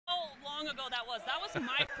long ago that was. That was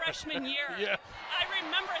my freshman year. Yeah. I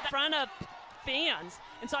remember that in front of fans,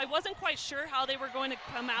 and so I wasn't quite sure how they were going to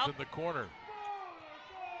come out. In the corner.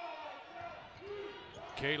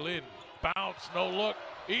 Kaylynne, bounce, no look.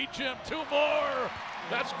 Egypt, 2 more.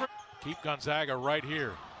 That's great. Keep Gonzaga right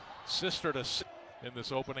here. Sister to in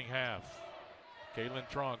this opening half. Kaylynne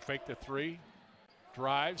Truong faked the 3.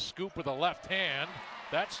 Drive, scoop with the left hand.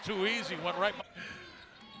 That's too easy, went right.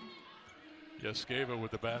 Yaskeva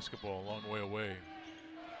with the basketball a long way away.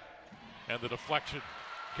 And the deflection.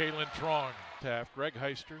 Kaylynne Truong. Taft, Greg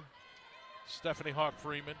Heister, Stephanie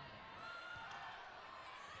Hawk-Freeman,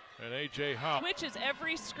 and A.J. Howe. Switches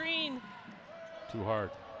every screen. Too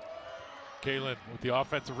hard. Kaylynne with the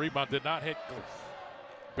offensive rebound, did not hit.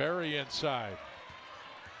 Barry inside.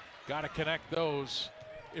 Got to connect those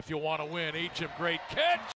if you want to win. Egypt, great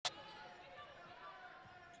catch.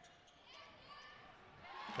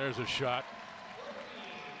 There's a shot.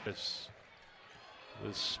 This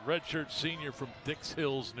redshirt senior from Dix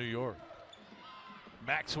Hills, New York.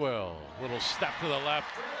 Maxwell, little step to the left.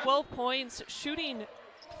 12 points, shooting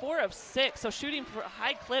 4 of 6, so shooting for a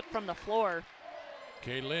high clip from the floor.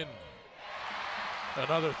 Kaylynne,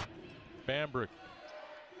 another Bambrick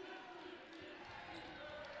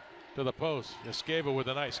to the post. Yaskeva with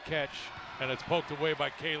a nice catch, and it's poked away by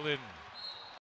Kaylynne.